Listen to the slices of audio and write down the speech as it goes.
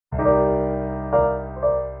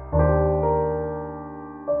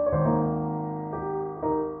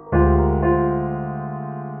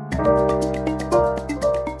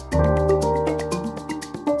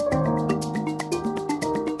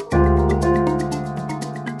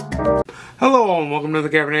Hello and welcome to the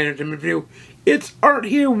Caffeinated Review. It's Art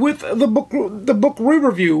here with the book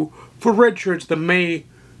Rereview for Redshirts, the May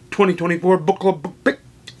 2024 book club book pick.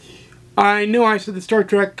 I know I said the Star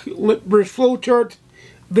Trek Lit versus Flowchart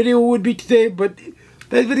video would be today, but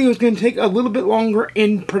that video is going to take a little bit longer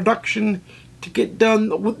in production to get done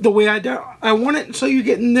the way I want it, so you're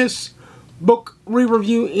getting this book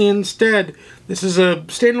re-review instead. This is a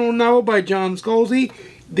standalone novel by John Scalzi.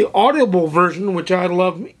 The Audible version, which I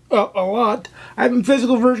love a lot. I have a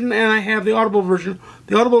physical version and I have the Audible version.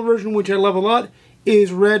 The Audible version, which I love a lot,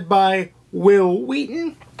 is read by Will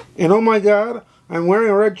Wheaton. And oh my god, I'm wearing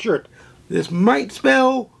a red shirt. This might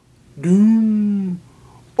spell doom,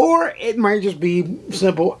 or it might just be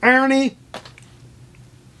simple irony.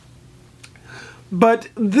 But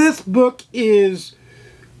this book is,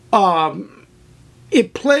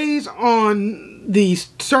 it plays on the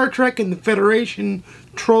Star Trek and the Federation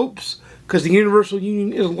tropes, because the Universal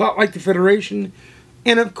Union is a lot like the Federation,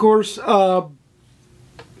 and of course the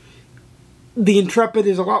Intrepid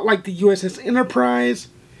is a lot like the USS Enterprise.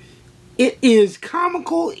 It is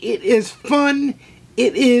comical, it is fun,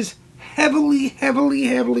 it is heavily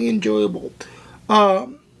enjoyable.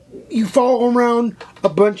 You follow around a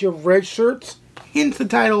bunch of Redshirts, hence the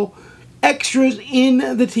title, extras in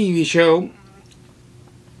the TV show.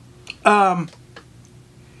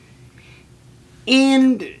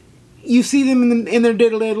 And you see them in their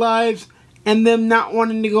day-to-day lives, and them not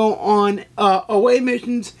wanting to go on away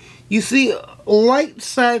missions. You see light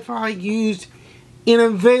sci-fi used in a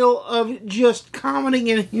veil of just comedy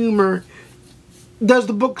and humor. Does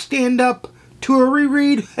the book stand up to a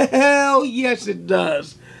reread? Hell yes it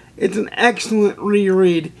does. It's an excellent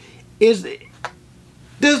reread. Does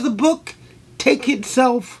the book take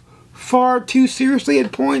itself far too seriously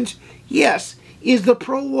at points? Yes. Is the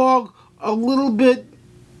prologue a little bit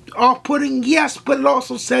off-putting? Yes, but it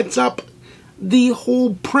also sets up the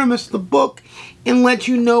whole premise of the book and lets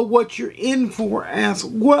you know what you're in for as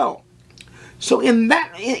well. So in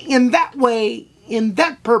that way, in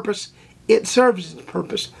that purpose, it serves its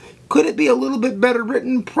purpose. Could it be a little bit better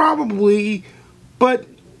written? Probably, but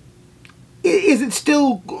is it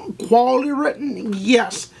still quality written?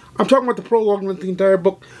 Yes. I'm talking about the prologue, not the entire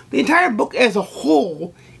book. The entire book as a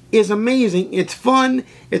whole is amazing. It's fun.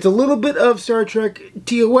 It's a little bit of Star Trek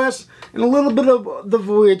TOS and a little bit of The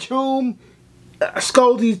Voyage Home.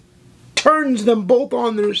 Scalzi turns them both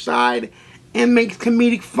on their side and makes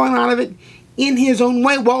comedic fun out of it in his own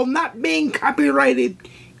way, while not being copyrighted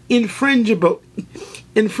infringement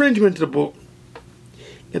of the book,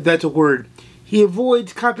 if that's a word. He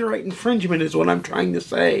avoids copyright infringement is what I'm trying to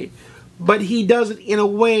say. But he does it in a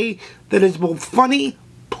way that is both funny,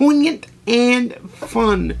 poignant, and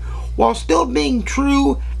fun, while still being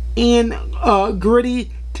true and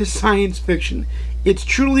gritty to science fiction. It's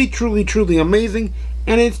truly amazing,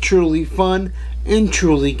 and it's truly fun and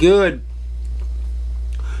truly good.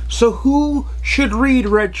 So who should read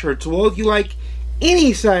Redshirts? Well, if you like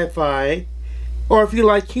any sci-fi, or if you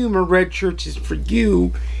like humor, Redshirts is for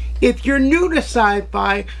you. If you're new to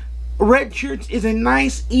sci-fi, Redshirts is a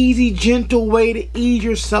nice, easy, gentle way to ease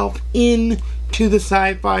yourself into the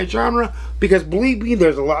sci-fi genre, because believe me,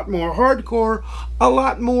 there's a lot more hardcore, a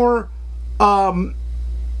lot more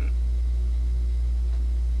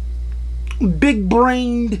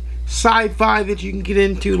big-brained sci-fi that you can get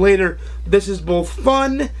into later. This is both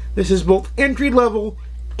fun, this is both entry-level,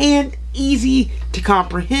 and easy to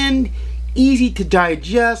comprehend, easy to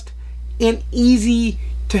digest, and easy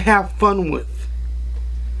to have fun with.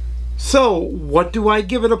 So, what do I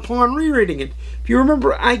give it upon rereading it? If you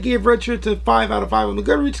remember, I gave Redshirts a 5 out of 5 on the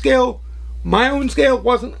GoodReads scale. My own scale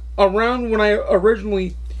wasn't around when I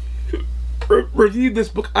originally reviewed this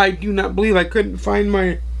book. I do not believe I couldn't find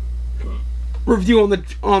my review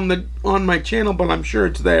on my channel, but I'm sure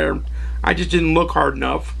it's there. I just didn't look hard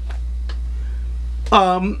enough.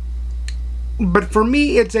 But for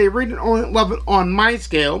me, it's a rated on 11 on my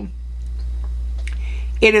scale.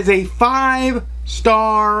 It is a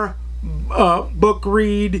 5-star book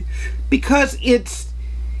read, because does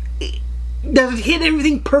it hit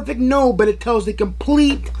everything perfect? No, but it tells the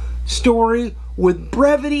complete story with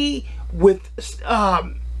brevity, with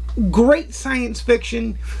great science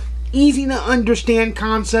fiction, easy to understand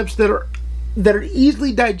concepts that are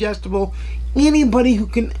easily digestible. Anybody who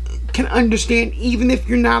can understand, even if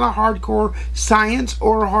you're not a hardcore science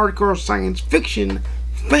or a hardcore science fiction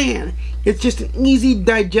fan. It's just an easy,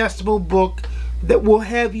 digestible book that will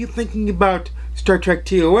have you thinking about Star Trek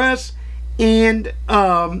TOS and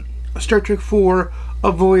Star Trek IV: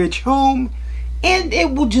 A Voyage Home, and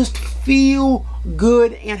it will just feel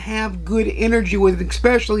good and have good energy with it,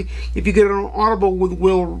 especially if you get it on Audible with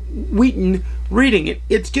Will Wheaton reading it.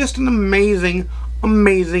 It's just an amazing,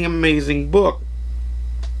 amazing, amazing book.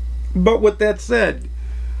 But with that said,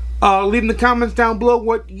 leave in the comments down below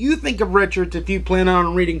what you think of Redshirts. If you plan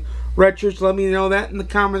on reading Redshirts, let me know that in the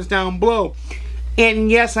comments down below. And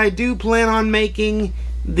yes, I do plan on making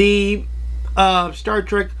the Star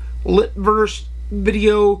Trek Litverse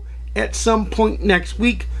video at some point next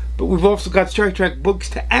week, but we've also got Star Trek books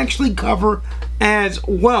to actually cover as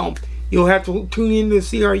well. You'll have to tune in to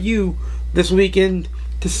CRU this weekend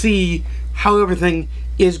to see how everything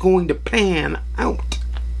is going to pan out.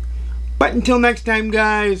 But until next time,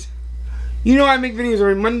 guys, you know I make videos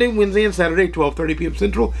every Monday, Wednesday, and Saturday, 12:30 p.m.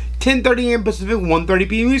 Central, 10:30 a.m. Pacific, 1:30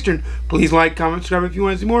 p.m. Eastern. Please like, comment, subscribe if you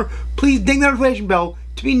want to see more. Please ding the notification bell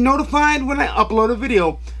to be notified when I upload a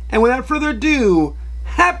video. And without further ado,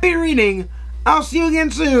 happy reading. I'll see you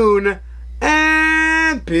again soon,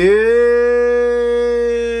 and peace.